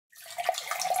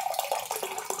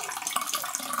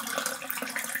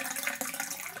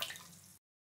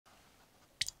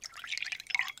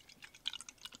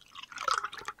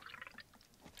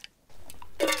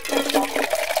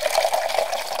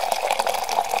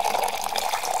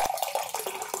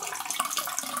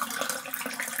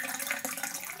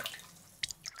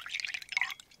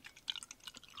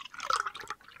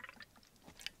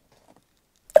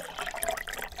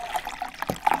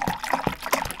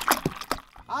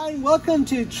Hi, and welcome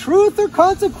to Truth or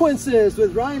Consequences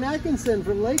with Ryan Atkinson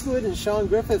from Lakewood and Sean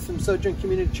Griffith from Sojourn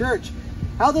Community Church.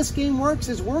 How this game works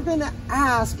is we're going to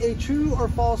ask a true or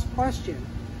false question.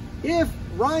 If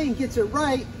Ryan gets it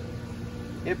right,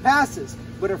 it passes.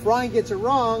 But if Ryan gets it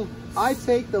wrong, I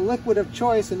take the liquid of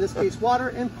choice, in this case water,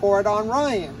 and pour it on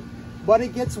Ryan. But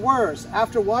it gets worse.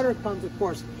 After water comes, of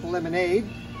course, lemonade.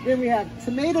 Then we have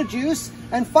tomato juice.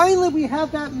 And finally, we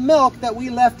have that milk that we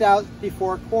left out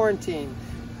before quarantine.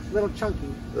 A little chunky.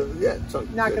 Yeah,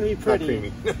 chunky. Not going to be pretty.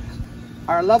 Not creamy.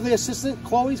 Our lovely assistant,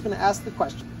 Chloe's going to ask the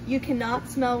question. You cannot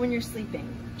smell when you're sleeping.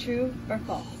 True or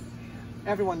false?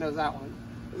 Everyone knows that one.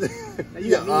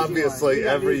 Yeah, obviously.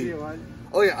 One.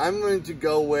 Oh yeah, I'm going to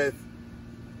go with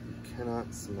you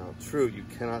cannot smell. True, you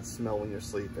cannot smell when you're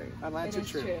sleeping. It is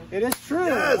true. It is true.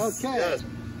 Yes, okay. yes.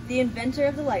 The inventor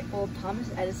of the light bulb, Thomas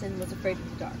Edison, was afraid of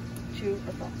the dark. True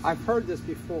or false? I've heard this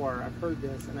before. I've heard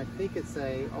this, and I think it's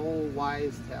a old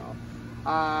wise tale.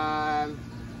 I'm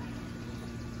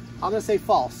going to say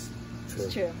false.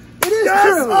 It's true. It is Yes!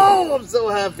 true. Oh, I'm so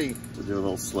happy. We'll do a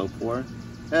little slow pour.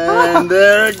 And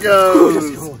there it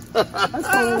goes.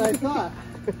 That's more than I thought.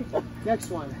 Next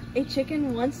one. A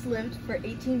chicken once lived for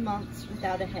 18 months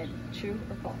without a head. True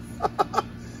or false?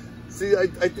 See, I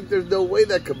think there's no way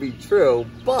that could be true,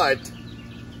 but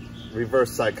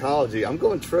reverse psychology, I'm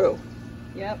going true.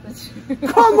 Yep, that's true.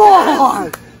 Come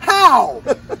on! How?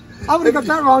 I'm going to get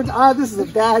that wrong. This is a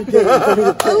bad game.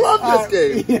 I love this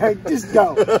game. Yeah, just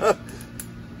go.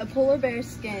 A polar bear's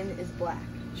skin is black.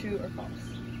 True or false?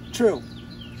 True.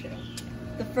 True.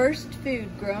 The first food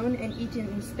grown and eaten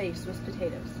in space was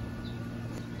potatoes.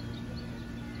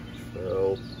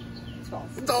 True. It's false.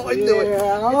 Oh, I knew it.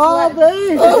 Yeah. Oh,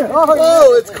 baby.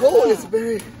 Oh, it's cold. It's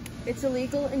very... It's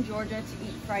illegal in Georgia to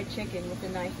eat fried chicken with a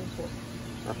knife and fork.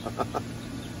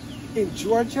 In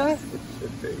Georgia? Well,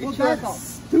 True or that's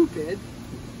false? stupid.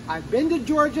 I've been to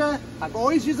Georgia. I've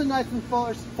always used a knife and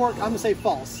fork. I'm going to say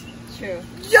false. True.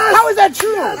 Yes! How is that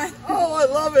true? Yes! Oh, I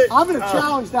love it. I'm going to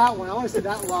challenge that one. I want to see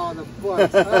that law on the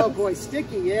foot. Oh, boy.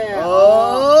 Sticky, yeah.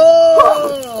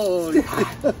 Oh!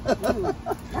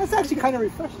 That's actually kind of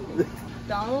refreshing.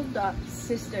 Donald Duck's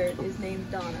sister is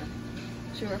named Donna.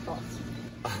 True or false?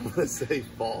 I'm going to say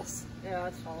false. Yeah,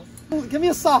 it's false. Give me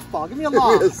a softball. Give me a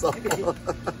lob.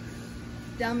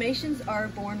 Dalmatians are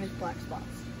born with black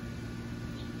spots.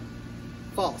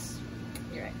 False.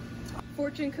 You're right.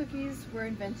 Fortune cookies were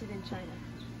invented in China.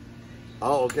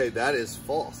 Oh, okay, that is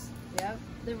false. Yep.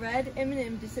 The red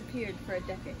M&M disappeared for a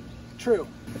decade. True.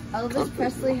 Elvis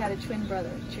Presley had a twin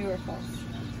brother. True or false?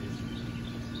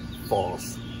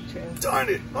 False. True. Darn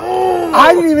it. Oh!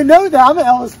 I didn't even know that. I'm an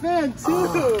Elvis fan, too.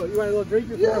 You want a little drink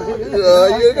before we get you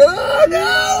go. No!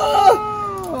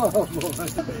 Oh, boy.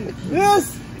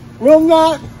 This will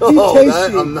not be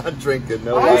tasty. I'm not drinking.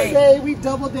 No I way. say we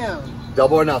double down.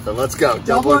 Double or nothing. Let's go.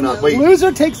 Double or nothing. Wait.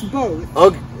 Loser takes both.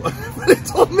 Okay. But it's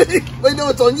on me. Wait, no,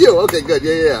 it's on you. Okay, good.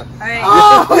 Yeah. All right.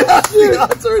 Oh,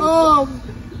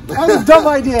 that was a dumb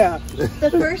idea.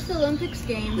 The first Olympics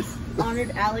Games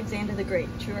honored Alexander the Great.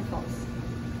 True or false?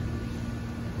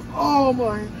 Oh,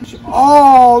 my.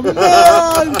 Oh,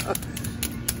 man.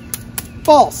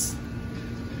 False.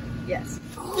 Yes.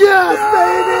 Yes,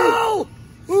 baby.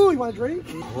 Ooh, you want a drink?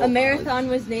 A marathon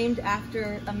was named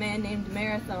after a man named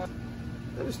Marathon.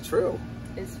 That is true.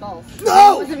 Is false.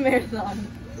 No! It was a marathon.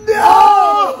 No!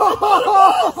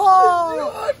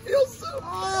 I feel so bad.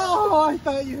 Oh, I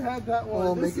thought you had that one.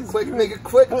 Oh, This make it is quick, good. make it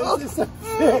quick. Oh, it's so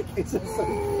thick. It's so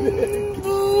thick.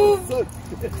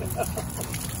 It's so thick.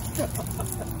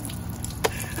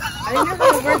 I didn't know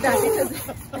how to word that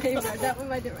because I read that one,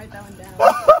 but I didn't write that one down.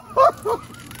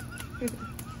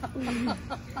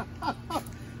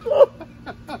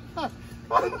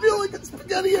 I feel like it's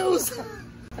SpaghettiOs.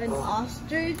 An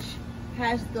ostrich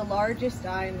has the largest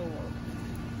eye in the world.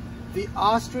 The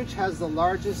ostrich has the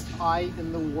largest eye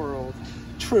in the world.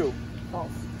 True.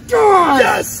 False.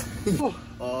 Yes!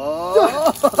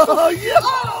 Oh, yeah!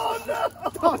 Oh, no!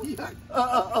 Oh, yuck.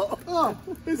 Oh,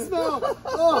 it smells.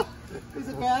 Oh, is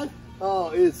it bad? Oh,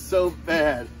 it's so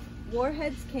bad.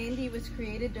 Warheads candy was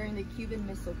created during the Cuban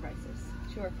Missile Crisis.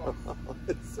 True or false? Oh,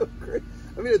 it's so great.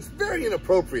 I mean, it's very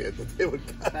inappropriate that they would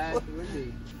Bad it would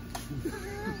be.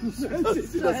 She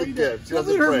doesn't care. She Don't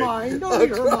doesn't read her pray. mind. Don't read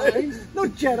her mind. No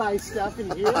Jedi stuff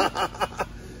in here.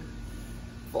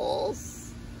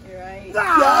 False. You're right.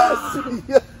 Ah!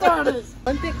 Yes! Darn it.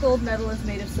 Olympic gold medal is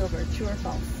made of silver. True or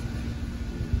false?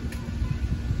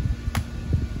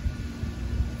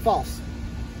 False.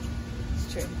 It's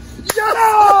true. Yes!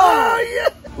 Oh, yeah!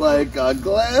 Like a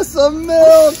glass of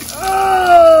milk.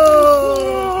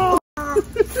 Oh!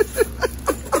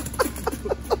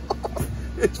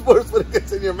 It's worse when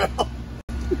It's in your mouth.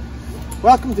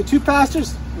 Welcome to Two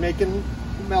Pastors Making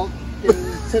Melt in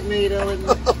Tomato and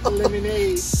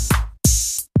Lemonade.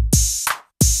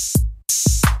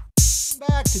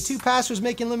 Back to Two Pastors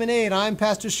Making Lemonade. I'm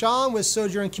Pastor Sean with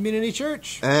Sojourn Community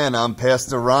Church. And I'm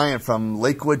Pastor Ryan from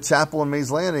Lakewood Chapel in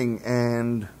Mays Landing.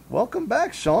 And welcome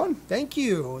back, Sean. Thank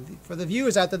you. For the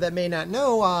viewers out there that may not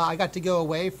know, I got to go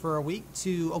away for a week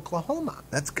to Oklahoma.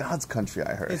 That's God's country,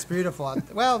 I heard. It's beautiful.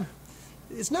 Well,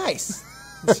 it's nice.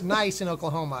 It's nice in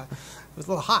Oklahoma. It was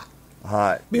a little hot.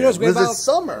 Hot. You know what's great about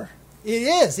summer? It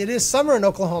is. It is summer in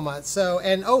Oklahoma. So,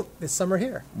 and it's summer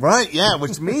here. Right, yeah,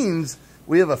 which means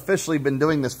we have officially been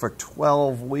doing this for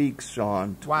 12 weeks,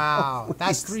 Sean. Wow, weeks.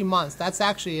 That's 3 months. That's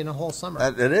actually in a whole summer.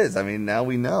 It is. I mean, now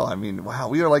we know. I mean, wow,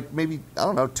 we are like maybe, I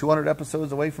don't know, 200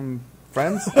 episodes away from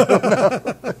Friends. I don't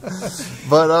know.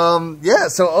 But, yeah,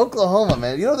 so Oklahoma,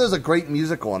 man. You know, there's a great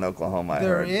musical in Oklahoma,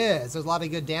 There is. There's a lot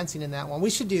of good dancing in that one. We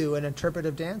should do an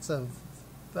interpretive dance of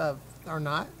or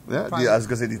not. Yeah, I was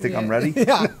going to say, do you think I'm ready?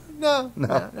 Yeah. No,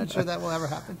 not sure that will ever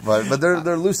happen. But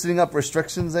they're loosening up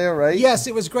restrictions there, right? Yes,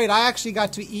 it was great. I actually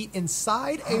got to eat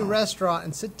inside a restaurant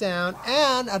and sit down,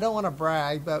 and I don't want to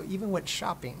brag, but even went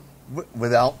shopping.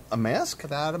 Without a mask?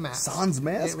 Without a mask. Sans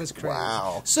mask? It was crazy.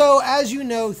 Wow. So, as you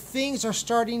know, things are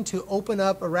starting to open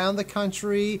up around the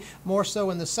country, more so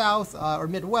in the South or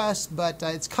Midwest, but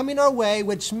it's coming our way,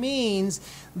 which means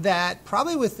that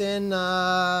probably within,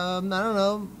 I don't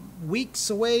know, weeks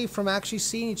away from actually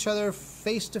seeing each other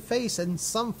face to face in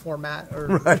some format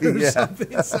or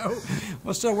something. So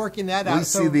we're still working that out. We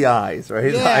see the eyes,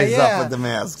 right? Yeah, eyes up with the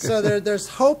mask. So there's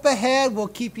hope ahead. We'll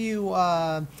keep you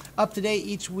up to date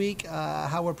each week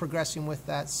how we're progressing with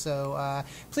that. So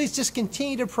please just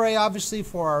continue to pray, obviously,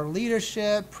 for our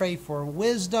leadership. Pray for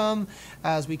wisdom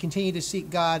as we continue to seek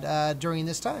God during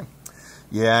this time.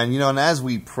 Yeah, and and as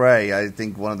we pray, I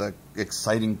think one of the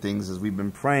exciting things is we've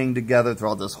been praying together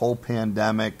throughout this whole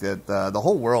pandemic that the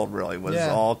whole world really was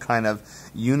all kind of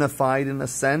unified in a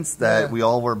sense that we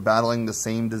all were battling the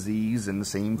same disease and the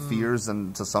same fears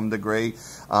and to some degree.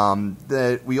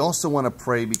 That we also want to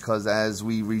pray because as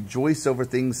we rejoice over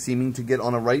things seeming to get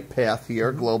on a right path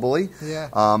here globally,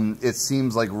 it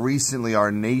seems like recently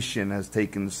our nation has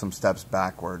taken some steps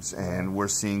backwards and we're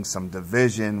seeing some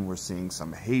division, we're seeing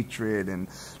some hatred, and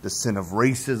the sin of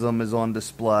racism is on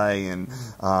display. And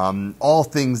all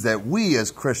things that we as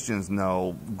Christians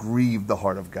know grieve the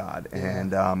heart of God.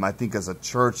 And I think as a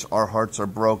church, our hearts are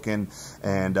broken.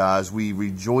 And as we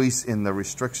rejoice in the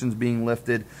restrictions being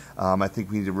lifted, I think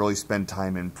we need to really spend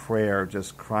time in prayer,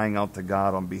 just crying out to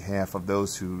God on behalf of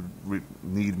those who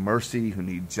need mercy, who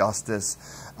need justice.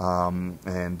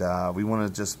 And we want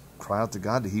to just cry out to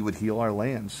God that He would heal our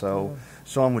land. So,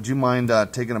 Sean, would you mind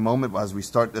taking a moment as we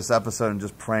start this episode and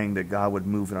just praying that God would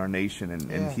move in our nation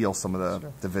and heal some of the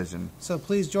division? So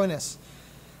please join us.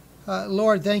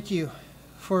 Lord, thank you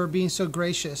for being so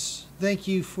gracious. Thank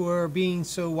you for being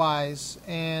so wise.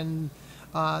 And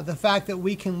the fact that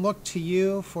we can look to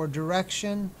you for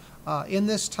direction in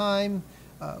this time.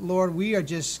 Lord, we are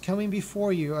just coming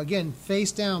before you, again,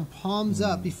 face down, palms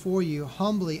up before you,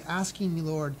 humbly asking you,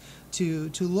 Lord,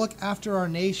 to look after our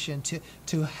nation,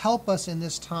 to help us in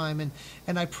this time.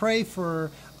 And I pray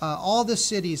for all the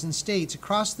cities and states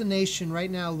across the nation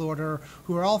right now, Lord,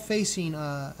 who are all facing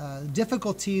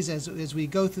difficulties as we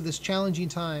go through this challenging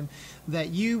time, that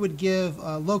you would give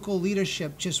local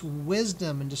leadership just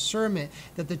wisdom and discernment,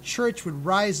 that the church would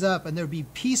rise up and there would be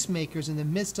peacemakers in the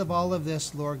midst of all of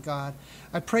this, Lord God.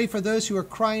 I pray for those who are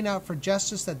crying out for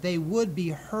justice, that they would be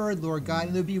heard, Lord God,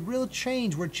 and there would be real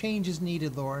change where change is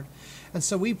needed, Lord. And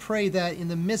so we pray that in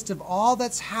the midst of all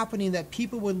that's happening, that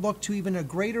people would look to even a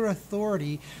greater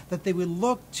authority, that they would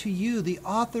look to you, the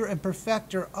author and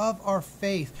perfecter of our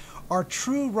faith, our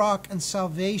true rock and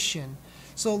salvation.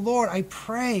 So Lord, I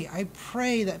pray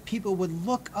that people would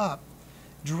look up,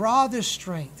 draw their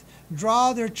strength,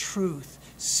 draw their truth,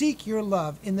 seek your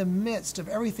love in the midst of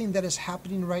everything that is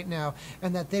happening right now,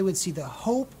 and that they would see the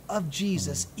hope of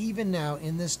Jesus even now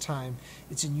in this time.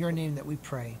 It's in your name that we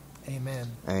pray. Amen.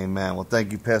 Amen. Well,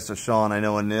 thank you, Pastor Sean. I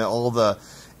know in all the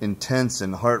intense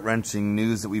and heart-wrenching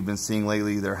news that we've been seeing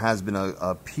lately, there has been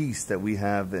a peace that we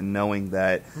have in knowing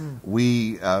that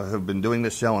we have been doing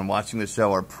the show and watching the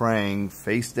show are praying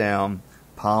face down,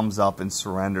 palms up, in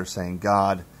surrender, saying,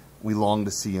 God, we long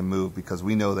to see you move, because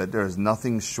we know that there is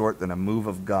nothing short than a move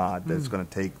of God that's going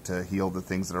to take to heal the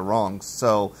things that are wrong.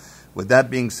 So with that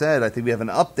being said, I think we have an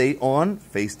update on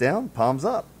face down, palms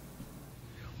up.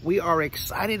 We are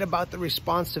excited about the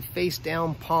response to Face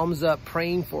Down, Palms Up,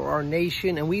 praying for our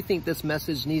nation, and we think this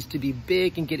message needs to be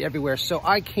big and get everywhere. So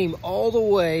I came all the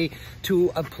way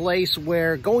to a place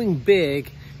where going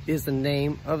big is the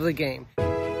name of the game.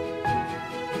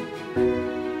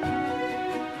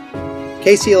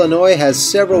 Casey, Illinois has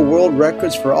several world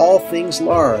records for all things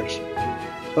large.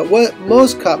 But what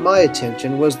most caught my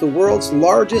attention was the world's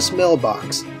largest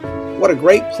mailbox. What a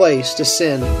great place to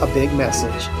send a big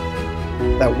message.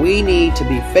 That we need to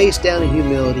be face down in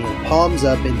humility and palms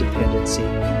up in dependency.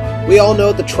 We all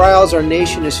know the trials our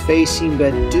nation is facing,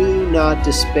 but do not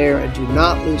despair and do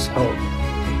not lose hope.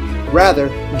 Rather,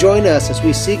 join us as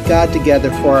we seek God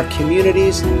together for our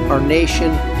communities, our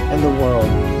nation, and the world.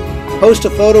 Post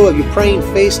a photo of you praying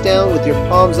face down with your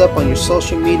palms up on your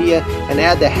social media and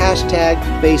add the hashtag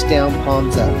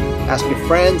FaceDownPalmsUp. Ask your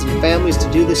friends and families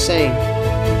to do the same.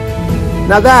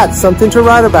 Now that's something to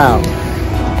write about.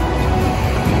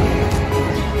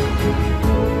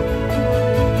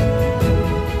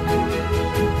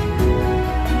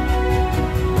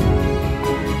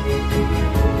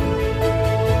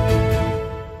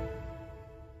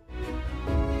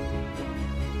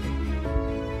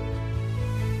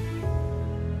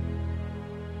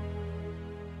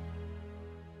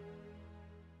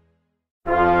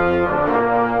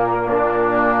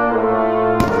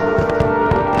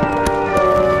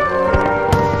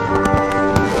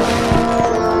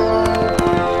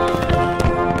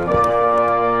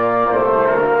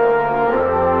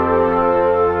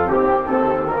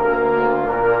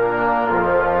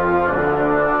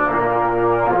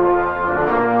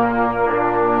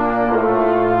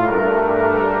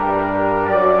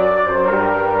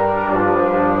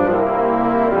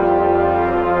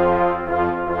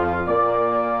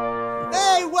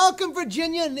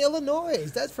 Virginia and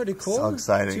Illinois. That's pretty cool. So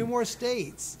exciting. 2 more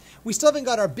states. We still haven't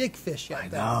got our big fish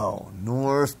yet, though. I know.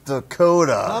 North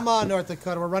Dakota. Come on, North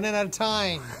Dakota. We're running out of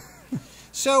time.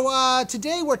 So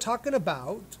today we're talking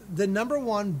about the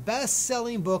 #1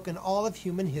 best-selling book in all of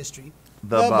human history,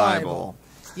 the Bible.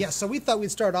 Yeah, so we thought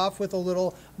we'd start off with a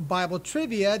little Bible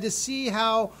trivia to see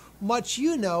how much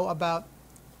you know about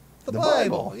the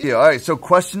Bible. Yeah, all right. So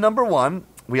question #1.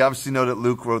 We obviously know that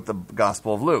Luke wrote the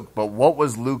Gospel of Luke, but what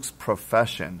was Luke's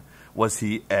profession? Was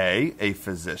he A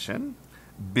physician,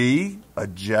 B, a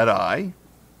Jedi,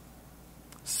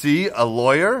 C, a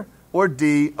lawyer, or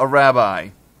D, a rabbi?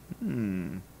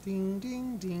 Ding, ding,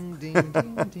 ding, ding,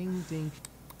 ding, ding, ding.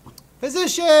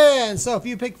 Physician! So if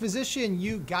you pick physician,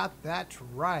 you got that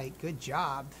right. Good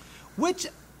job. Which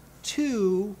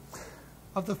 2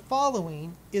 of the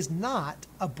following is not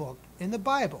a book in the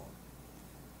Bible?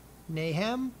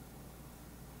 Nahum,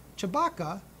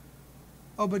 Chewbacca,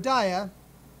 Obadiah,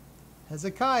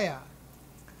 Hezekiah.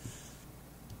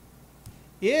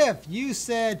 If you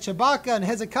said Chewbacca and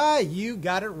Hezekiah, you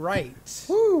got it right.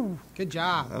 Woo! Good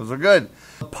job. Those are good.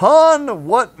 Upon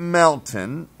what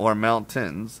mountain or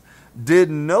mountains did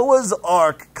Noah's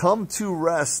Ark come to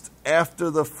rest after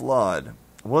the flood?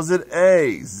 Was it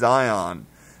A, Zion,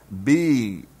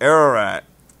 B, Ararat,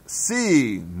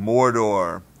 C,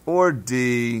 Mordor, or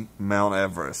D, Mount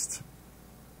Everest?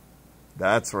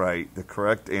 That's right. The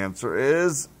correct answer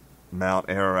is Mount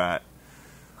Ararat.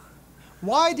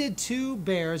 Why did 2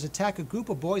 bears attack a group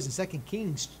of boys in 2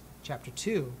 Kings chapter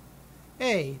 2?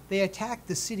 A, they attacked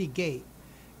the city gate.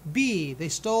 B, they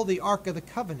stole the Ark of the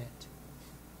Covenant.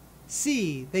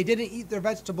 C, they didn't eat their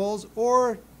vegetables.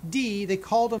 Or D, they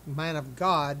called a man of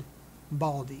God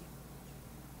Baldy.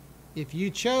 If you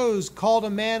chose called a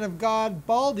man of God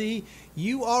Baldy,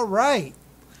 you are right.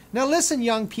 Now listen,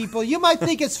 young people, you might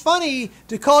think it's funny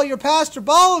to call your pastor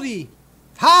Baldy.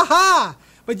 Ha ha!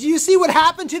 But do you see what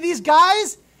happened to these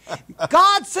guys?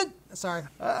 God said... Sorry.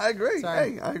 I agree.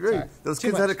 Sorry. Hey, I agree. Sorry. Those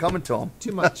kids had it coming to them.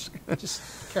 Too much. Just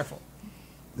careful.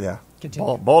 Yeah.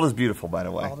 Continue. Bald is beautiful, by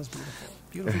the way. Bald is beautiful.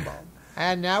 Beautiful bald.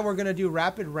 And now we're going to do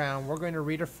rapid round. We're going to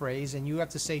read a phrase, and you have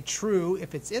to say true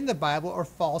if it's in the Bible or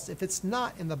false if it's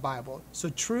not in the Bible. So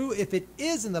true if it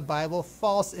is in the Bible,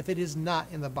 false if it is not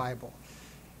in the Bible.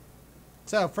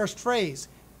 So first phrase,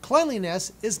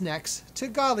 cleanliness is next to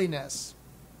godliness.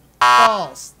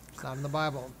 False. It's not in the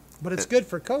Bible. But it's good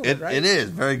for COVID, right? It is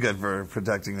very good for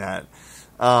protecting that.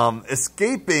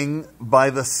 Escaping by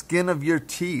the skin of your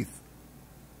teeth.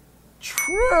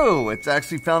 True. It's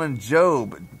actually found in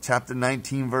Job, chapter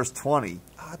 19, verse 20.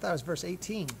 Oh, I thought it was verse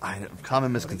 18.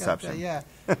 Common misconception. Yeah.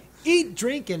 Eat,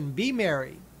 drink, and be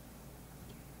merry.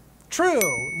 True.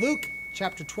 Luke,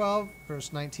 chapter 12,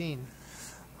 verse 19.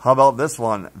 How about this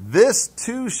one? This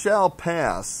too shall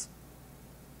pass.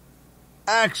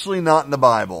 Actually not in the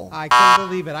Bible. I couldn't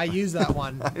believe it. I used that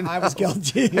one. I was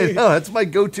guilty. I know. That's my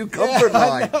go-to comfort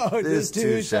line. I know. This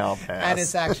too shall pass. And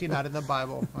it's actually not in the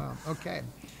Bible. Wow. Okay.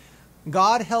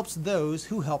 God helps those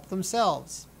who help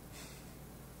themselves.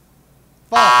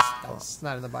 False. That's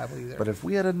not in the Bible either. But if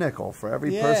we had a nickel for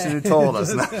every person who told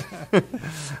us that.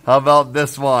 How about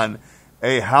this one?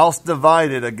 A house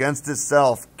divided against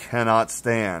itself cannot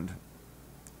stand.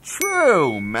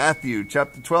 True. Matthew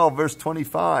chapter 12, verse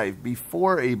 25.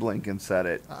 Before Abe Lincoln said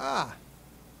it.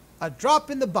 A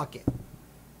drop in the bucket.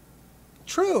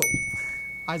 True.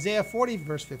 Isaiah 40,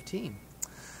 verse 15.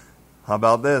 How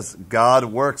about this? God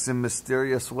works in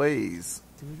mysterious ways.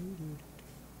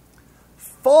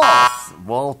 False.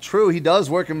 Well, true, he does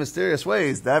work in mysterious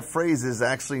ways. That phrase is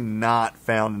actually not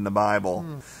found in the Bible.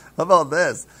 How about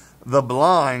this? The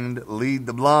blind lead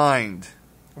the blind.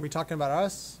 Are we talking about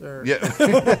us? Or? Yeah.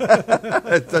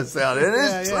 It does sound. It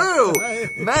is true. Yeah.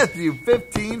 Matthew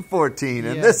 15:14.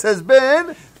 And this has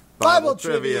been Bible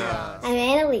Trivia. I'm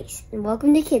Annalise, and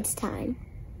welcome to Kids Time.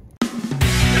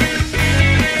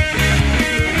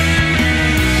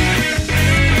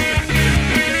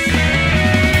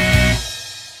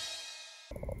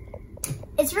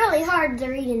 It's really hard to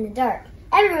read in the dark.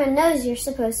 Everyone knows you're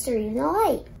supposed to read in the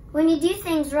light. When you do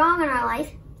things wrong in our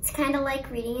life, it's kind of like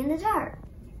reading in the dark.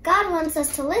 God wants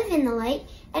us to live in the light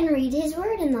and read His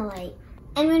Word in the light.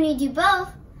 And when we do both,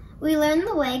 we learn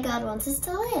the way God wants us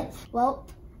to live. Well,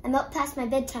 I'm up past my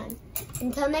bedtime.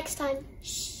 Until next time.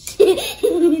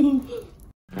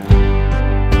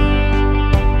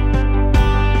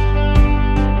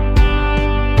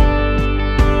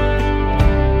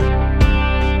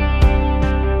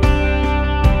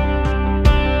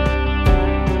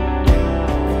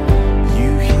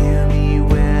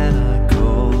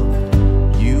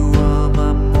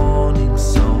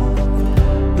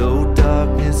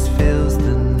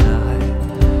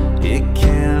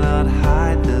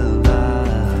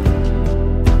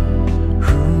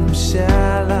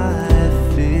 Shall I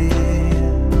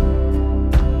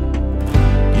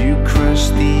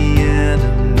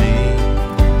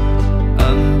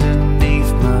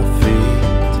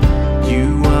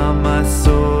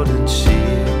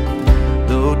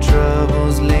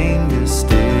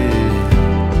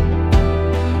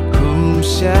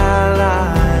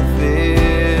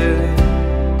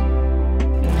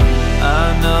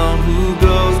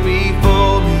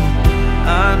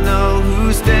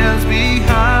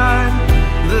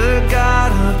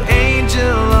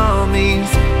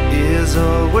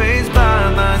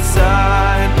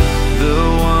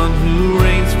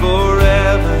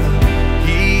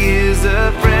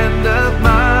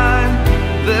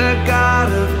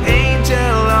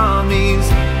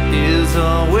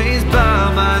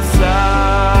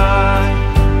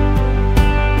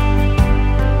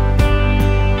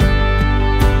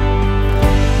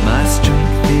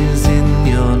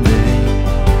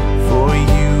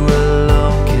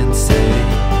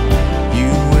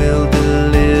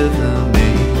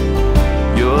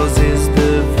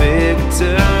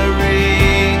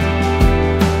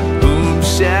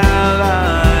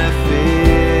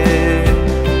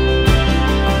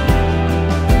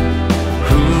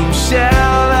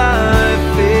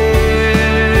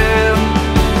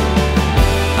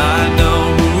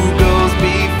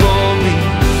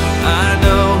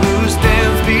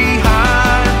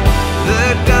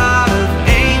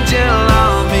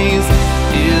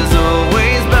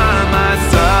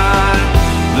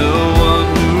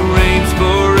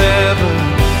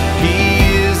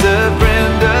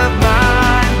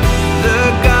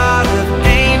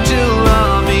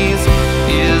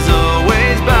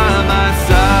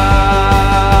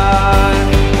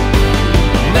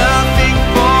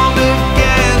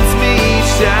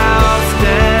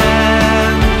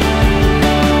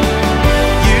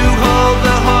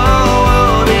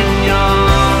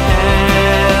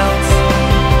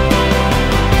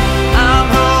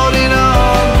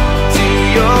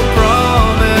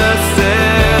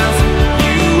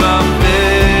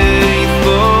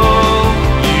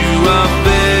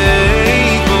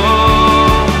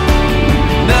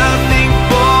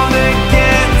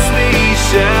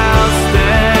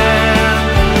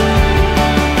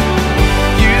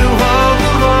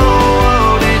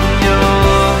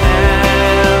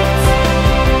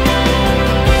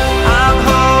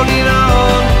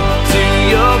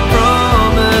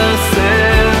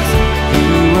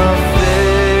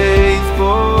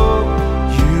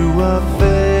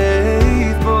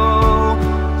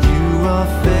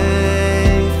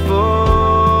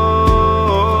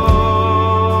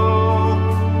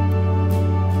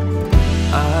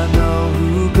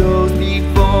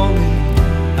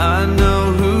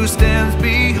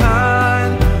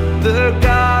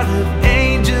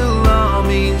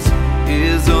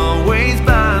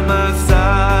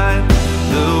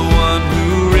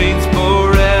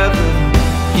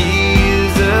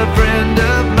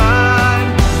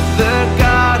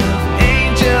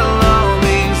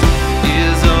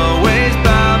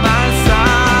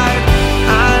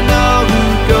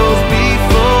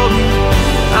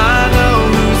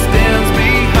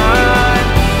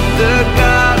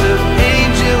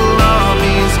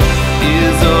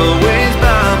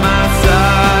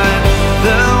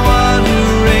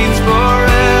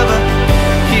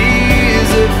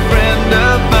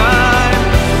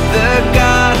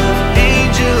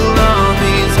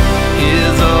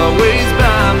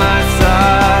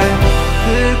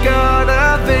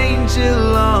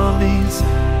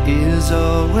is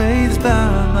always by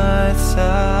my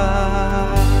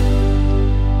side.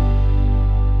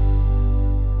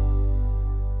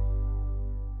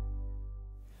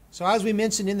 So as we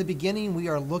mentioned in the beginning, we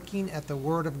are looking at the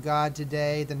Word of God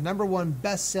today, the #1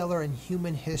 bestseller in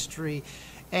human history.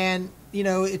 And, you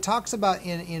know, it talks about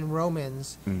in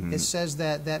Romans, it says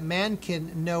that man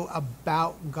can know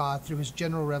about God through his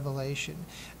general revelation.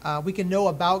 We can know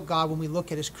about God when we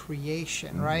look at his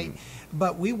creation, right?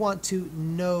 But we want to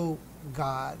know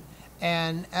God.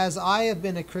 And as I have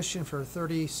been a Christian for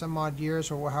 30 some odd years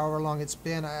or however long it's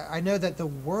been, I know that the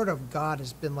Word of God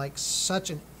has been like such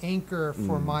an anchor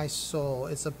for my soul.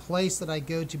 It's a place that I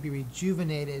go to be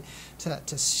rejuvenated,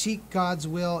 to seek God's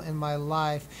will in my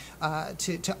life,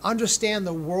 to understand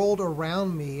the world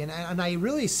around me. And I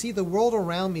really see the world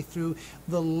around me through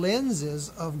the lenses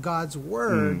of God's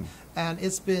Word. And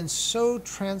it's been so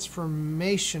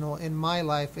transformational in my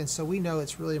life. And so we know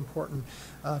it's really important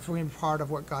for being part of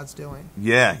what God's doing.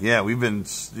 Yeah. We've been,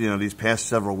 these past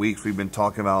several weeks, we've been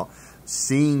talking about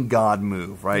seeing God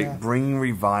move, right? Yeah. Bringing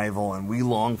revival, and we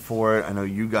long for it. I know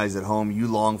you guys at home, you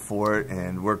long for it,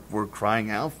 and we're crying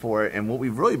out for it. And what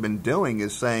we've really been doing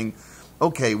is saying,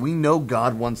 okay, we know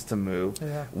God wants to move.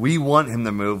 Yeah. We want him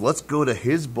to move. Let's go to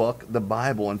his book, the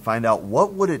Bible, and find out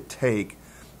what would it take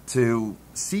to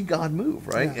see God move,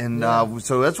 right? Yeah. And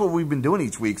so that's what we've been doing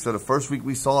each week. So the first week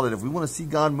we saw that if we want to see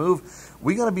God move,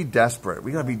 we got to be desperate.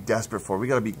 We got to be desperate for it. We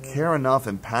got to be care enough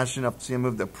and passionate enough to see him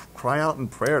move, to cry out in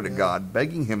prayer to God,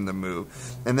 begging him to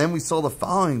move. And then we saw the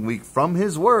following week from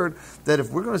his word that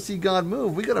if we're going to see God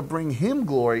move, we got to bring him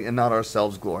glory and not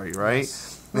ourselves glory, right?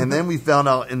 Yes. And then we found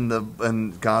out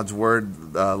in God's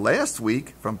word last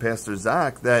week from Pastor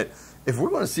Zach that if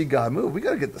we're going to see God move, we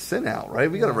got to get the sin out, right?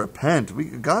 We got to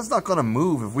repent. God's not going to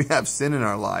move if we have sin in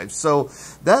our lives. So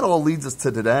that all leads us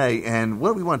to today. And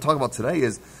what we want to talk about today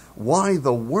is why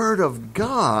the Word of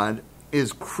God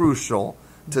is crucial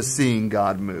to seeing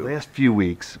God move. Last few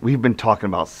weeks, we've been talking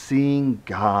about seeing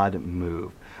God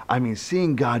move. I mean,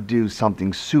 seeing God do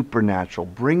something supernatural,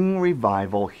 bringing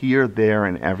revival here, there,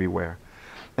 and everywhere.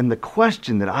 And the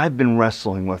question that I've been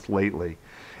wrestling with lately,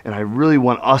 and I really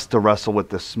want us to wrestle with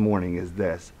this morning, is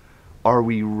this: are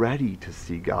we ready to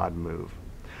see God move?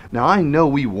 Now, I know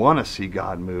we want to see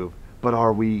God move, but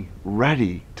are we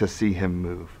ready to see him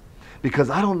move? Because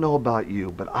I don't know about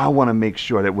you, but I want to make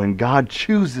sure that when God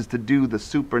chooses to do the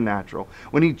supernatural,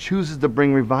 when he chooses to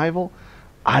bring revival,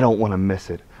 I don't want to miss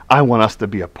it. I want us to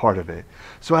be a part of it.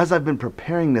 So as I've been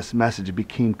preparing this message, it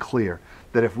became clear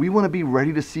that if we want to be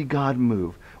ready to see God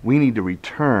move, we need to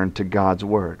return to God's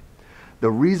Word.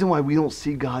 The reason why we don't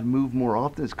see God move more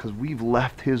often is because we've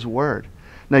left his Word.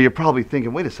 Now you're probably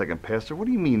thinking, wait a second, Pastor, what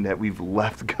do you mean that we've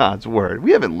left God's Word?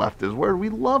 We haven't left his Word. We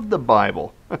love the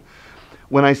Bible.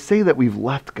 When I say that we've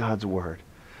left God's Word,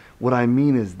 what I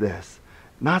mean is this: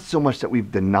 not so much that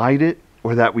we've denied it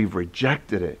or that we've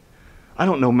rejected it. I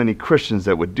don't know many Christians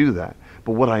that would do that.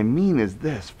 But what I mean is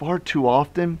this: far too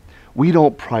often, we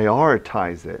don't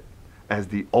prioritize it as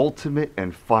the ultimate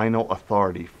and final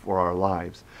authority for our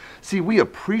lives. See, we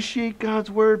appreciate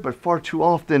God's Word, but far too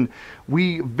often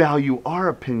we value our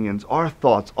opinions, our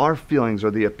thoughts, our feelings,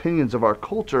 or the opinions of our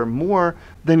culture more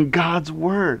than God's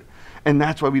Word. And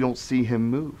that's why we don't see him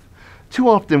move. Too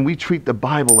often we treat the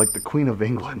Bible like the Queen of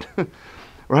England,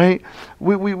 right?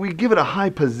 We give it a high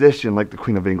position like the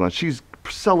Queen of England. She's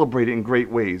celebrated in great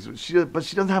ways, but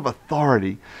she doesn't have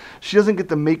authority. She doesn't get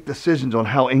to make decisions on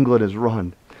how England is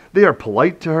run. They are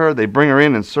polite to her. They bring her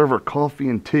in and serve her coffee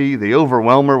and tea. They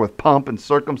overwhelm her with pomp and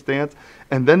circumstance.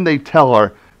 And then they tell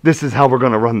her, this is how we're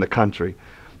going to run the country.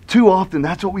 Too often,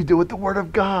 that's what we do with the Word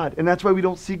of God. And that's why we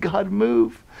don't see God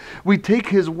move. We take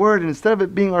his Word, and instead of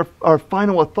it being our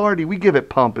final authority, we give it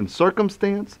pomp and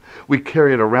circumstance. We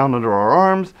carry it around under our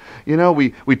arms. You know,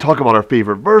 we talk about our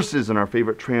favorite verses and our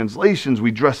favorite translations.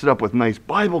 We dress it up with nice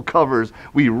Bible covers.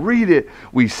 We read it.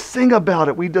 We sing about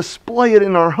it. We display it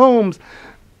in our homes.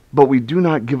 But we do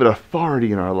not give it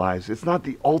authority in our lives. It's not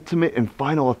the ultimate and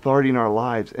final authority in our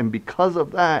lives. And because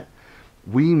of that,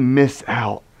 we miss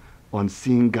out on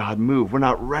seeing God move. We're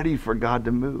not ready for God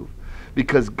to move,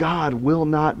 because God will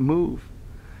not move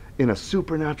in a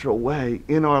supernatural way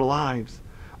in our lives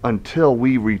until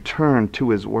we return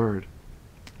to his Word.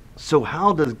 So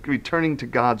how does returning to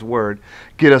God's Word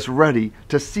get us ready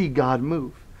to see God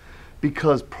move?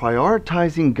 Because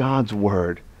prioritizing God's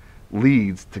Word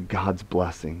leads to God's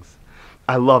blessings.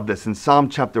 I love this. In Psalm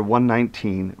chapter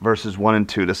 119, verses 1 and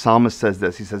 2, the psalmist says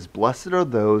this. He says, "Blessed are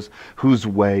those whose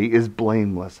way is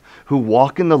blameless, who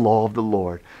walk in the law of the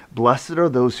Lord. Blessed are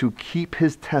those who keep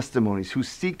his testimonies, who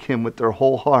seek him with their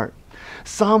whole heart.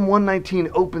 Psalm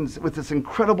 119 opens with this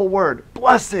incredible word,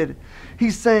 blessed.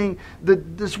 He's saying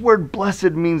that this word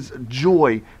blessed means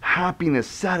joy, happiness,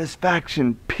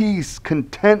 satisfaction, peace,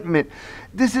 contentment.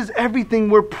 This is everything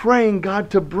we're praying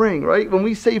God to bring, right? When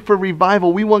we say for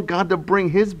revival, we want God to bring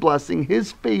His blessing,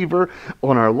 His favor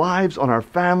on our lives, on our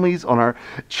families, on our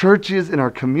churches, in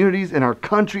our communities, in our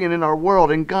country, and in our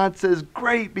world. And God says,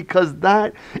 great, because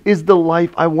that is the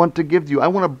life I want to give to you. I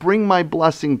want to bring my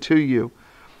blessing to you.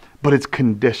 But it's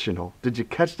conditional. Did you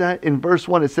catch that? In verse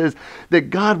 1, it says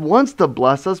that God wants to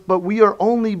bless us, but we are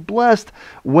only blessed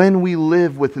when we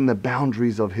live within the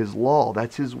boundaries of His law.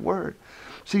 That's His word.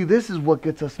 See, this is what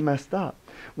gets us messed up.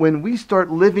 When we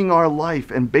start living our life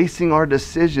and basing our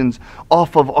decisions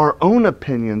off of our own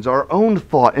opinions, our own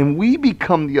thought, and we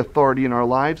become the authority in our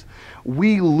lives,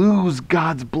 we lose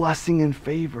God's blessing and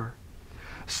favor.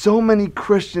 So many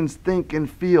Christians think and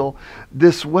feel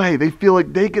this way. They feel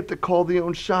like they get to call their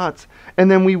own shots. And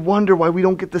then we wonder why we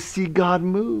don't get to see God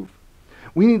move.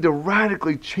 We need to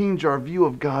radically change our view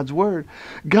of God's Word.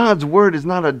 God's Word is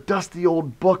not a dusty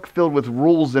old book filled with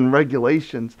rules and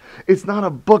regulations. It's not a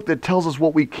book that tells us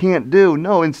what we can't do.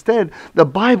 No, instead, the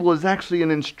Bible is actually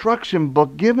an instruction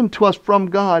book given to us from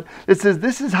God that says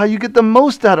this is how you get the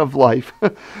most out of life.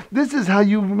 This is how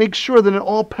you make sure that an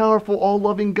all-powerful,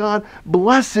 all-loving God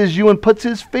blesses you and puts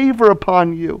His favor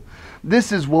upon you.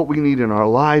 This is what we need in our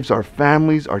lives, our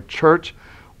families, our church,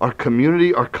 our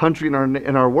community, our country,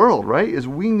 and our world, right? Is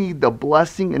we need the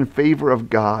blessing and favor of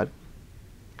God.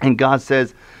 And God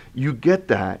says, you get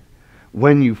that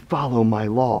when you follow my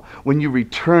law, when you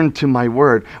return to my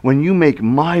word, when you make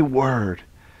my word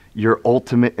your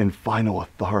ultimate and final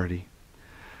authority.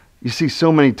 You see,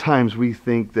 so many times we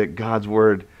think that God's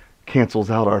word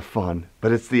cancels out our fun,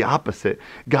 but it's the opposite.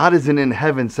 God isn't in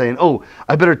heaven saying, oh,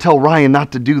 I better tell Ryan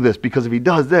not to do this because if he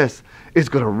does this, it's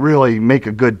going to really make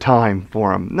a good time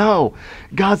for him. No,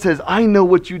 God says, I know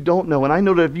what you don't know, and I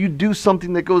know that if you do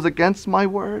something that goes against my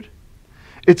word,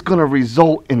 it's going to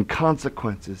result in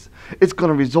consequences. It's going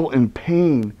to result in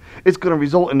pain. It's going to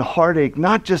result in heartache,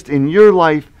 not just in your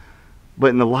life,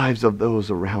 but in the lives of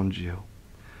those around you.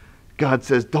 God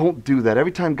says, don't do that.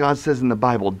 Every time God says in the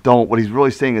Bible, don't, what He's really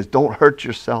saying is don't hurt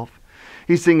yourself.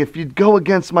 He's saying if you go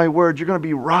against my word, you're going to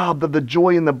be robbed of the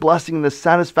joy and the blessing and the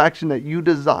satisfaction that you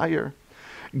desire.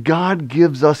 God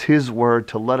gives us His word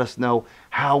to let us know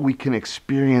how we can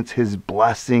experience His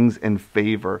blessings and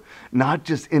favor, not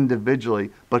just individually,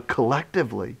 but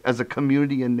collectively as a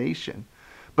community and nation.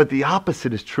 But the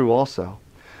opposite is true also.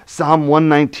 Psalm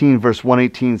 119 verse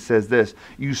 118 says this,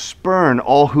 you spurn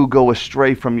all who go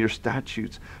astray from your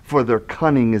statutes, for their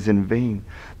cunning is in vain.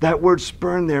 That word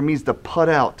spurn there means to put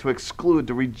out, to exclude,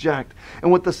 to reject.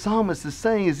 And what the psalmist is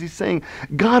saying is he's saying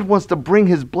God wants to bring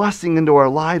His blessing into our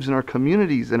lives and our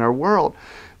communities and our world.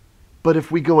 But if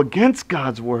we go against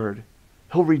God's word,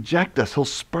 He'll reject us. He'll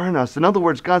spurn us. In other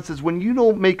words, God says, when you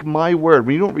don't make my word,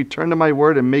 when you don't return to my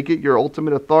word and make it your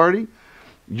ultimate authority,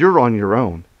 you're on your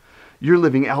own. You're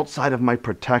living outside of my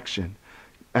protection.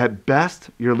 At best,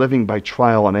 you're living by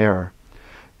trial and error.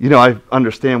 You know, I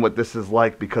understand what this is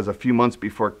like because a few months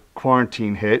before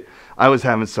quarantine hit, I was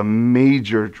having some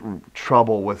major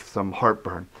trouble with some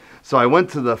heartburn. So I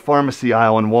went to the pharmacy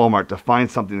aisle in Walmart to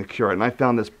find something to cure it. And I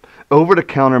found this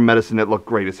over-the-counter medicine that looked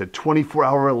great. It said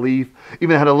 24-hour relief.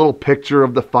 Even had a little picture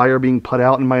of the fire being put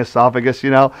out in my esophagus,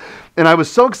 you know. And I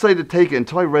was so excited to take it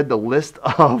until I read the list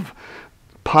of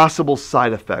possible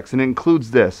side effects, and it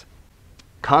includes this: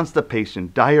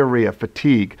 constipation, diarrhea,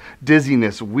 fatigue,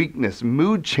 dizziness, weakness,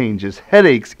 mood changes,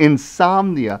 headaches,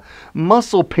 insomnia,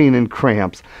 muscle pain and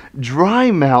cramps,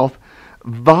 dry mouth,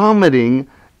 vomiting,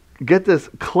 get this,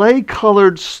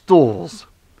 clay-colored stools,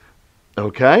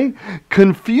 okay,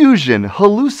 confusion,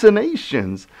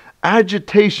 hallucinations,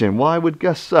 agitation, well, I would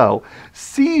guess so,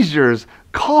 seizures,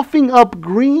 coughing up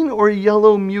green or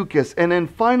yellow mucus, and then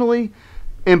finally,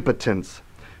 impotence,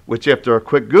 which after a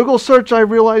quick Google search I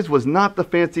realized was not the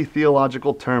fancy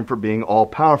theological term for being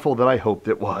all-powerful that I hoped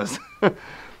it was.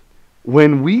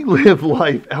 When we live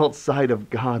life outside of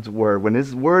God's word, when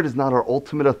His word is not our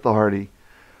ultimate authority,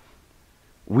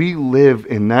 we live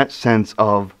in that sense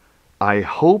of, I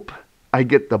hope I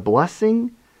get the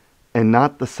blessing and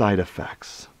not the side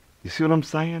effects. You see what I'm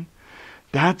saying?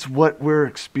 That's what we're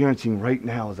experiencing right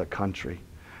now as a country.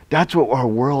 That's what our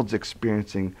world's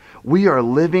experiencing. We are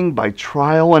living by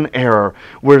trial and error.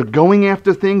 We're going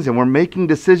after things and we're making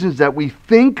decisions that we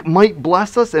think might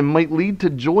bless us and might lead to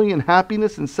joy and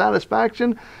happiness and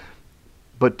satisfaction.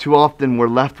 But too often we're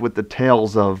left with the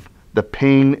tales of the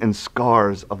pain and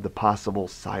scars of the possible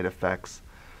side effects.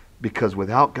 Because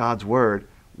without God's word,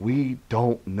 we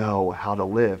don't know how to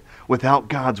live. Without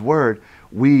God's word,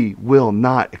 we will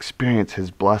not experience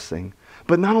his blessing.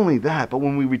 But not only that, but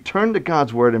when we return to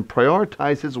God's word and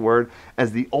prioritize his word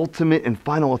as the ultimate and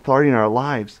final authority in our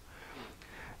lives,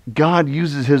 God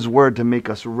uses his word to make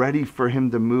us ready for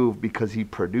him to move because he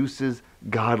produces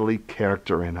godly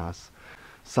character in us.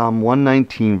 Psalm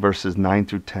 119, verses 9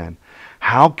 through 10.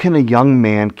 How can a young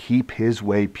man keep his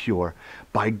way pure?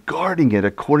 By guarding it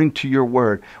according to your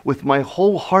word. With my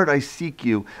whole heart I seek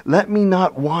you. Let me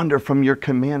not wander from your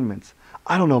commandments.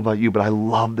 I don't know about you, but I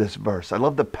love this verse. I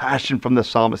love the passion from the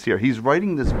psalmist here. He's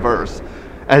writing this verse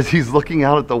as he's looking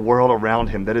out at the world around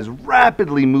him that is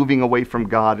rapidly moving away from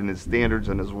God and his standards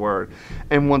and his word,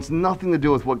 and wants nothing to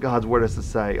do with what God's word has to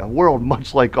say, a world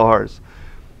much like ours.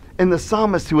 And the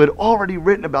psalmist, who had already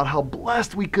written about how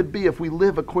blessed we could be if we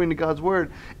live according to God's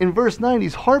word, in verse 9,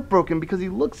 he's heartbroken because he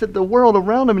looks at the world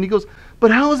around him and he goes, but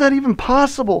how is that even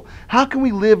possible? How can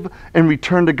we live and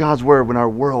return to God's word when our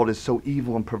world is so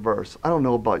evil and perverse? I don't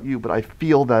know about you, but I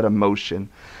feel that emotion.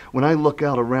 When I look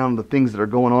out around the things that are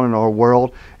going on in our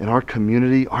world, in our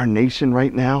community, our nation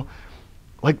right now,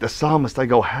 like the psalmist, I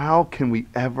go, how can we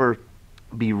ever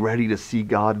be ready to see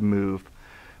God move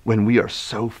when we are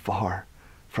so far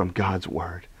from God's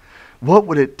word? What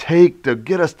would it take to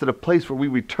get us to the place where we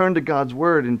return to God's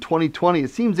word in 2020? It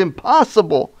seems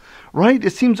impossible, right?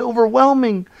 It seems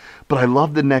overwhelming. But I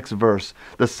love the next verse.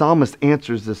 The psalmist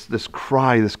answers this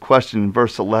cry, this question in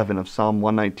verse 11 of Psalm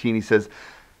 119. He says,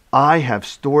 I have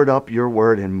stored up your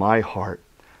word in my heart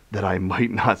that I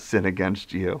might not sin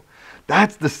against you.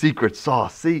 That's the secret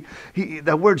sauce. See,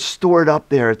 that word stored up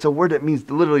there, it's a word that means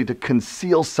literally to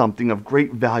conceal something of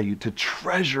great value, to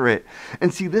treasure it.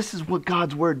 And see, this is what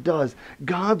God's word does.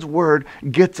 God's word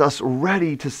gets us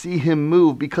ready to see him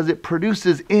move because it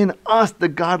produces in us the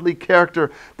godly character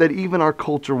that even our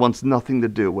culture wants nothing to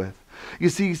do with. You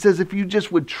see, he says if you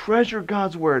just would treasure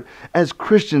God's word, as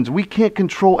Christians, we can't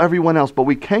control everyone else, but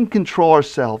we can control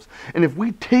ourselves. And if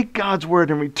we take God's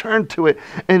word and return to it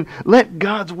and let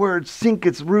God's word sink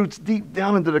its roots deep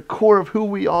down into the core of who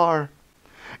we are,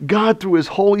 God, through his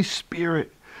Holy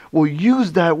Spirit, will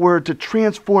use that word to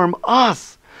transform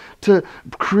us, to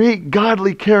create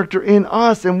godly character in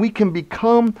us, and we can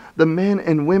become the men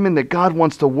and women that God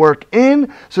wants to work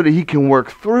in so that he can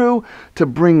work through to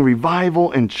bring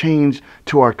revival and change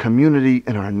to our community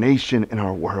and our nation and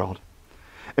our world.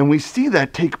 And we see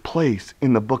that take place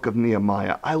in the book of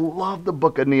Nehemiah. I love the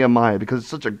book of Nehemiah because it's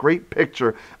such a great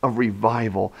picture of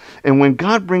revival. And when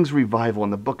God brings revival in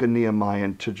the book of Nehemiah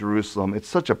into Jerusalem, it's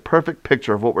such a perfect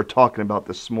picture of what we're talking about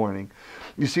this morning.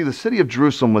 You see, the city of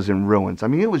Jerusalem was in ruins. I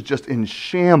mean, it was just in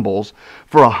shambles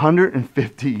for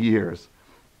 150 years.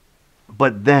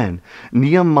 But then,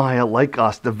 Nehemiah, like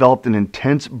us, developed an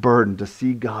intense burden to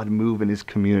see God move in his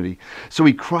community. So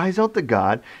he cries out to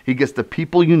God. He gets the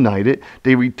people united.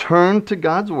 They return to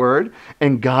God's word,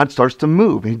 and God starts to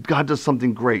move. And God does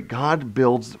something great. God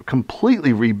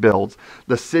completely rebuilds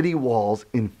the city walls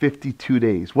in 52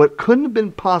 days. What couldn't have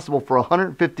been possible for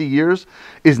 150 years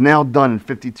is now done in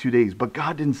 52 days. But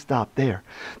God didn't stop there.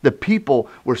 The people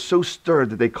were so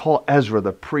stirred that they call Ezra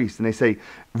the priest, and they say,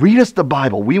 read us the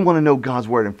Bible. We want to know God's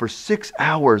word. And for 6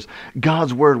 hours,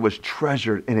 God's word was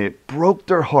treasured, and it broke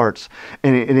their hearts,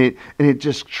 and it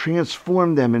just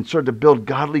transformed them and started to build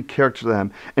godly character to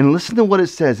them. And listen to what it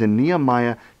says in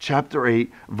Nehemiah chapter 8,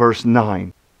 verse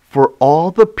 9. For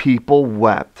all the people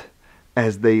wept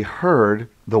as they heard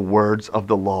the words of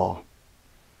the law.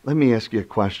 Let me ask you a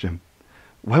question.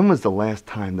 When was the last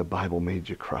time the Bible made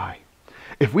you cry?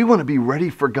 If we want to be ready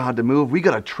for God to move, we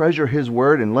got to treasure his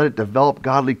word and let it develop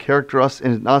godly character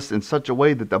in us in such a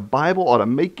way that the Bible ought to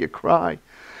make you cry.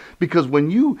 Because when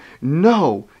you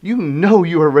know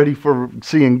you are ready for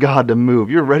seeing God to move.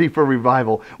 You're ready for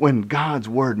revival when God's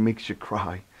word makes you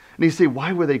cry. And you say,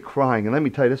 why were they crying? And let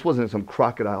me tell you, this wasn't some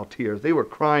crocodile tears. They were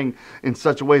crying in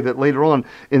such a way that later on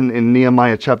in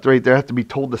Nehemiah chapter 8, they have to be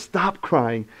told to stop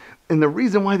crying. And the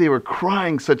reason why they were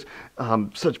crying such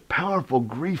powerful,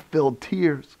 grief-filled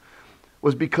tears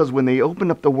was because when they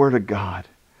opened up the Word of God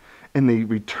and they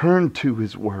returned to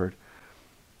his Word,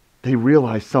 they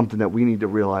realized something that we need to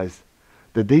realize,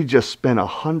 that they just spent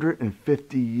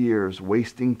 150 years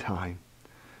wasting time.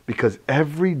 Because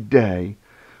every day,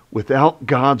 without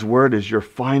God's Word as your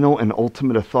final and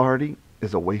ultimate authority,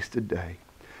 is a wasted day.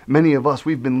 Many of us,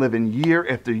 we've been living year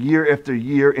after year after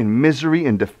year in misery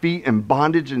and defeat and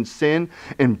bondage and sin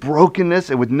and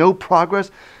brokenness and with no progress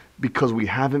because we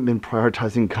haven't been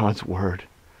prioritizing God's word.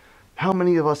 How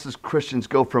many of us as Christians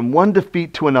go from one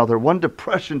defeat to another, one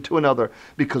depression to another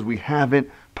because we haven't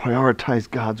prioritized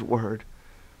God's word?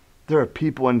 There are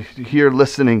people in here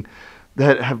listening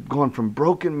that have gone from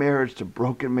broken marriage to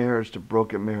broken marriage to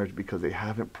broken marriage because they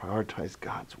haven't prioritized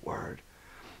God's word.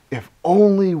 If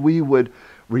only we would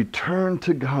return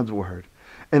to God's word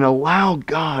and allow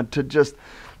God to just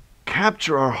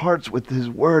capture our hearts with his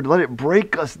word, let it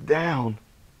break us down,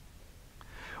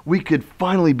 we could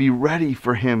finally be ready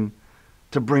for him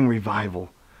to bring revival.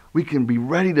 We can be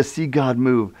ready to see God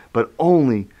move, but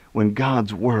only when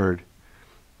God's word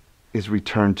is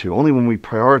returned to, only when we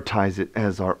prioritize it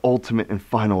as our ultimate and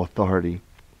final authority.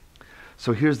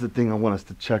 So here's the thing I want us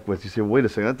to check with. You say, well, wait a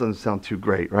second, that doesn't sound too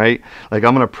great, right? Like,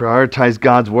 I'm going to prioritize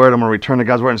God's word, I'm going to return to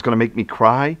God's word, and it's going to make me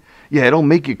cry. Yeah, it'll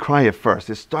make you cry at first.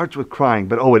 It starts with crying,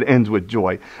 but it ends with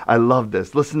joy. I love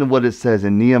this. Listen to what it says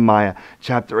in Nehemiah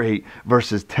chapter 8,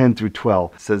 verses 10 through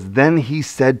 12. It says, then he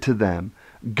said to them,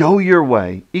 go your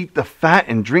way, eat the fat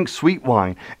and drink sweet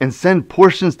wine, and send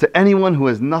portions to anyone who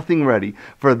has nothing ready.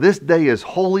 For this day is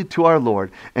holy to our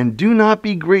Lord, and do not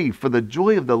be grieved, for the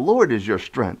joy of the Lord is your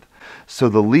strength. So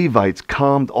the Levites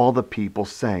calmed all the people,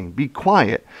 saying, be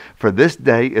quiet, for this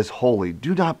day is holy.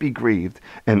 Do not be grieved.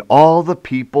 And all the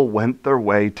people went their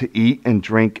way to eat and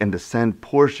drink and to send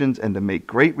portions and to make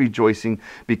great rejoicing,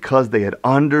 because they had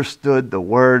understood the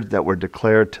words that were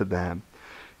declared to them.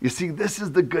 You see, this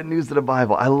is the good news of the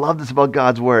Bible. I love this about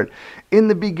God's word. In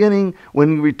the beginning,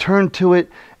 when you return to it,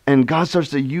 and God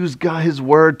starts to use his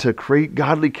word to create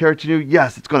godly character in you,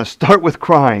 yes, it's going to start with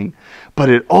crying, but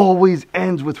it always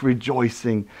ends with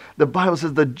rejoicing. The Bible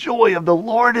says the joy of the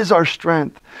Lord is our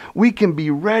strength. We can be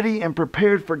ready and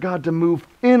prepared for God to move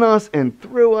in us and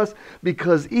through us,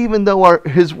 because even though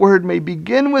his word may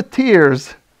begin with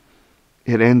tears,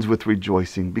 it ends with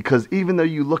rejoicing. Because even though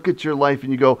you look at your life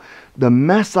and you go, the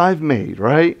mess I've made,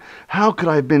 right? How could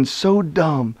I have been so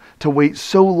dumb to wait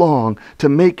so long to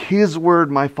make his word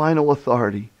my final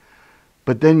authority?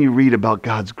 But then you read about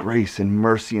God's grace and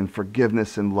mercy and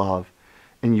forgiveness and love,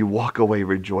 and you walk away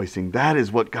rejoicing. That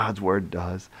is what God's word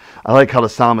does. I like how the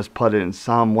psalmist put it in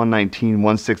Psalm 119,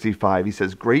 165. He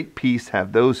says, great peace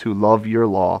have those who love your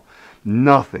law.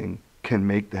 Nothing can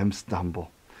make them stumble.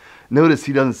 Notice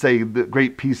he doesn't say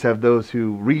great peace have those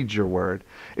who read your word.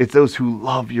 It's those who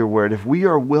love your word. If we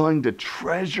are willing to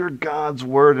treasure God's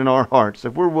word in our hearts,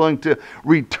 if we're willing to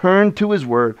return to his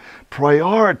word,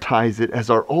 prioritize it as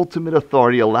our ultimate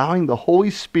authority, allowing the Holy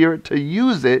Spirit to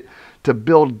use it to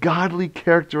build godly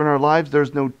character in our lives,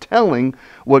 there's no telling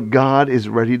what God is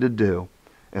ready to do.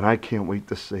 And I can't wait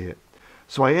to see it.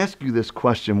 So I ask you this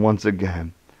question once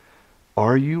again.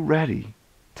 Are you ready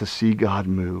to see God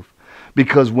move?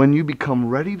 Because when you become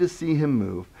ready to see him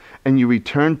move and you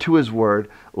return to his word,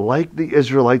 like the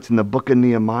Israelites in the book of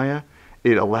Nehemiah,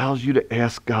 it allows you to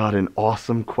ask God an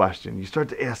awesome question. You start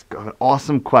to ask God an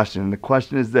awesome question. And the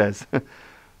question is this: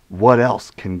 what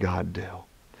else can God do?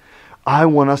 I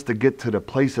want us to get to the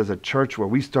place as a church where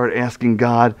we start asking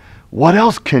God, what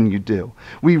else can you do?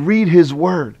 We read his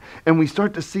word and we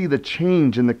start to see the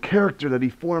change in the character that he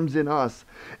forms in us.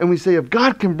 And we say, if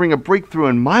God can bring a breakthrough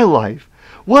in my life,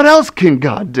 what else can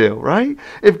God do, right?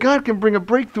 If God can bring a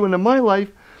breakthrough into my life,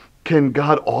 can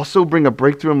God also bring a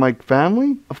breakthrough in my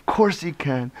family? Of course he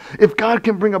can. If God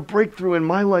can bring a breakthrough in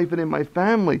my life and in my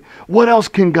family, what else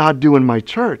can God do in my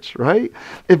church, right?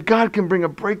 If God can bring a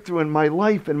breakthrough in my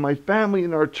life and my family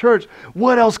and our church,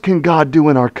 what else can God do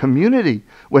in our community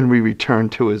when we return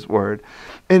to his word?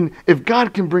 And if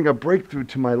God can bring a breakthrough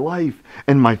to my life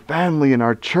and my family and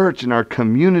our church and our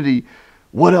community,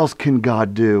 what else can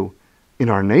God do in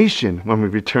our nation when we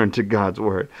return to God's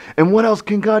word? And what else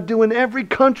can God do in every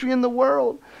country in the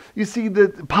world? You see, the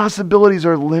possibilities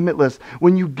are limitless.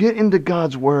 When you get into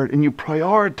God's word and you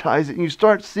prioritize it and you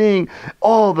start seeing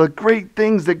all the great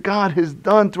things that God has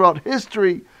done throughout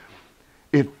history,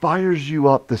 it fires you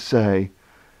up to say,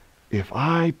 if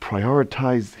I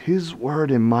prioritize his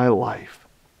word in my life,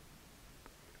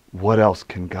 what else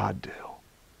can God do?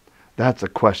 That's a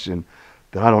question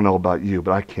that I don't know about you,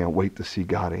 but I can't wait to see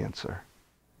God answer.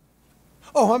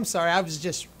 Oh, I'm sorry. I was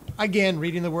just, again,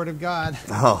 reading the Word of God.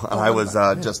 Oh, I was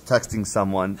just texting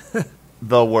someone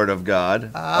the Word of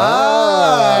God.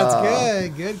 That's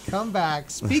good. Good comeback.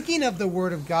 Speaking of the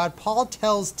Word of God, Paul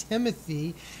tells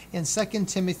Timothy in 2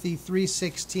 Timothy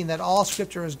 3:16 that all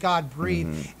Scripture is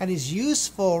God-breathed and is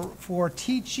useful for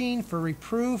teaching, for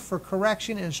reproof, for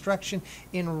correction, and instruction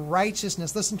in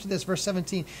righteousness. Listen to this, verse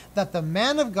 17, that the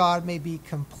man of God may be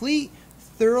complete,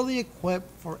 thoroughly equipped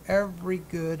for every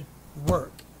good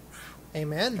work.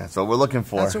 Amen. That's what we're looking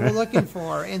for. That's what we're looking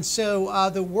for. And so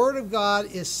the Word of God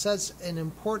is such an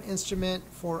important instrument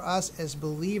for us as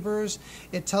believers.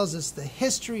 It tells us the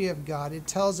history of God. It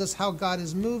tells us how God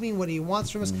is moving, what He wants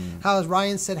from us, how, as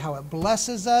Ryan said, how it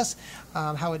blesses us,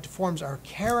 how it forms our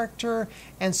character.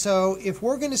 And so if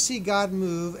we're going to see God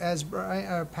move, as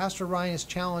Pastor Ryan has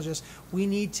challenged us, we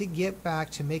need to get back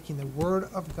to making the Word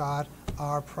of God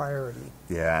our priority.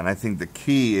 Yeah, and I think the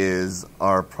key is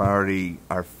our priority,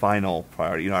 our final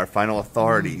priority, our final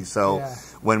authority. So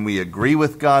when we agree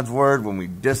with God's word, when we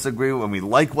disagree, when we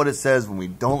like what it says, when we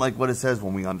don't like what it says,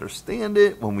 when we understand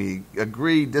it, when we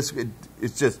agree, disagree,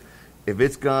 it's just, if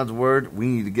it's God's word, we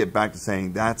need to get back to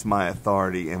saying, that's my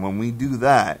authority. And when we do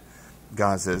that,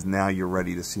 God says, now you're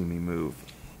ready to see me move.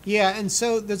 Yeah, and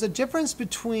so there's a difference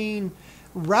between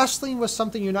wrestling with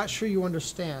something you're not sure you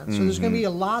understand. So there's going to be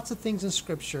lots of things in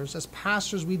scriptures. As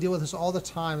pastors, we deal with this all the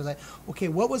time. It's like, okay,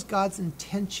 what was God's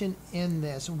intention in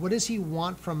this? What does He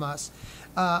want from us?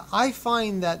 I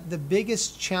find that the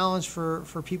biggest challenge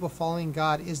for people following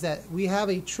God is that we have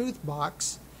a truth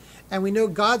box, and we know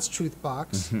God's truth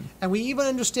box, and we even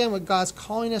understand what God's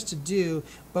calling us to do,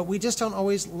 but we just don't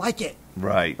always like it.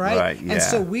 Right, yeah. And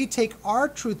so we take our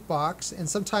truth box, and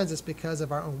sometimes it's because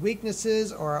of our own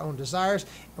weaknesses or our own desires,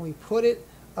 and we put it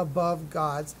above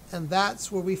God's, and that's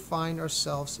where we find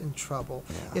ourselves in trouble.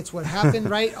 Yeah. It's what happened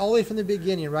right all the way from the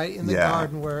beginning, right, in the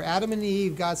garden, where Adam and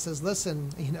Eve, God says, listen,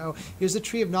 here's the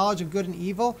tree of knowledge of good and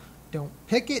evil. Don't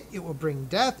pick it. It will bring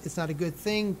death. It's not a good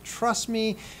thing. Trust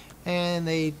me. And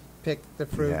they pick the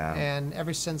fruit, and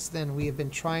ever since then we have been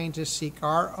trying to seek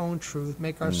our own truth,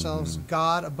 make ourselves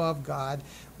God above God,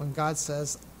 when God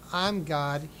says, I'm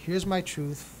God, here's my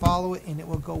truth, follow it, and it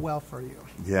will go well for you.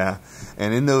 Yeah,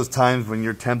 and in those times when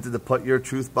you're tempted to put your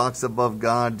truth box above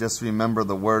God, just remember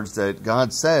the words that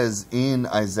God says in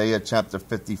Isaiah chapter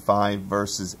 55,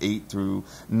 verses 8 through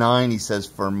 9. He says,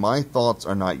 for my thoughts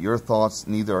are not your thoughts,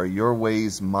 neither are your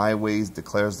ways my ways,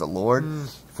 declares the Lord.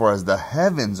 For as the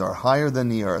heavens are higher than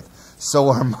the earth, so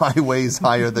are my ways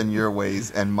higher than your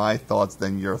ways, and my thoughts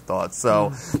than your thoughts.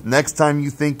 So next time you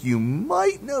think you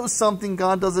might know something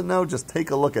God doesn't know, just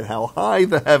take a look at how high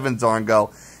the heavens are and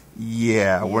go,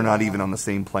 we're not even on the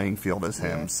same playing field as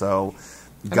Him. So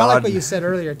God, and I like what you said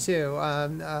earlier, too.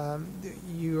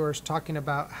 You were talking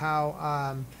about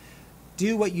how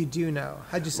do what you do know.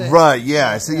 How'd you say? Right,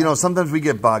 yeah. So, sometimes we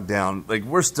get bogged down. Like,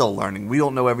 we're still learning. We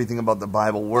don't know everything about the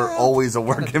Bible. We're always a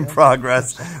work in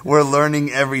progress. We're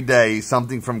learning every day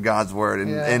something from God's Word.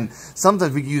 And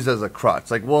sometimes we use it as a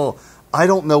crutch. Like, well, I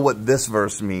don't know what this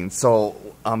verse means, so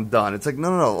I'm done. It's like,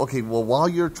 no. Okay, well, while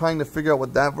you're trying to figure out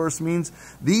what that verse means,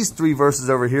 these 3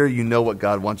 verses over here, you know what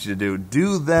God wants you to do.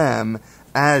 Do them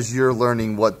as you're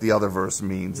learning what the other verse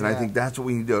means. And I think that's what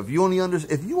we need to do. If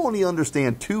you only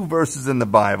understand 2 verses in the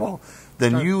Bible,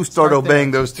 then you start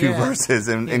obeying those 2 verses,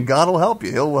 and God will help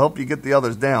you. He'll help you get the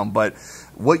others down. But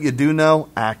what you do know,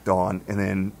 act on, and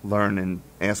then learn and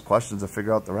ask questions to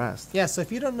figure out the rest. Yeah, so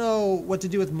if you don't know what to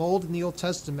do with mold in the Old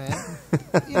Testament,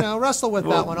 wrestle with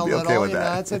that one a little.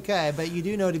 Okay it's okay. But you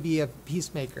do know to be a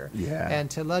peacemaker, and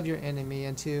to love your enemy,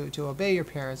 and to obey your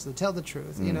parents, to tell the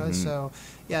truth. So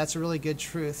it's a really good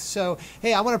truth. So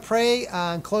hey, I want to pray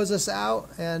and close us out,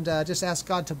 and just ask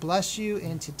God to bless you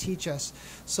and to teach us.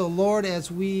 So Lord, as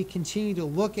we continue to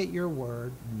look at your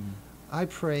word, I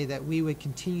pray that we would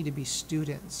continue to be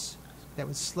students, that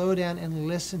would slow down and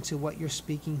listen to what you're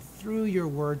speaking through your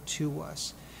word to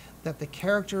us, that the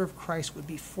character of Christ would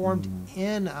be formed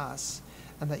in us,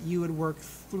 and that you would work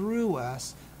through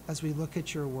us as we look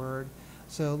at your word.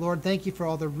 So, Lord, thank you for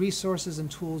all the resources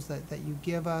and tools that you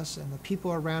give us, and the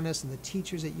people around us, and the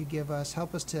teachers that you give us.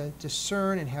 Help us to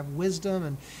discern and have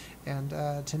wisdom, and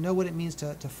to know what it means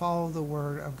to follow the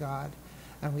word of God.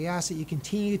 And we ask that you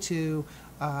continue to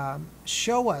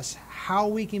show us how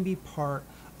we can be part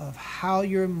of how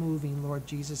you're moving, Lord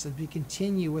Jesus, as we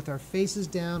continue with our faces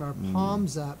down, our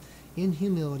palms up, in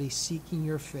humility, seeking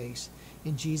your face.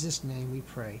 In Jesus' name we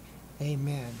pray.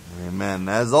 Amen. Amen.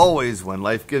 As always, when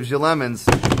life gives you lemons,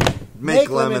 make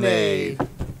lemonade.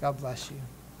 God bless you.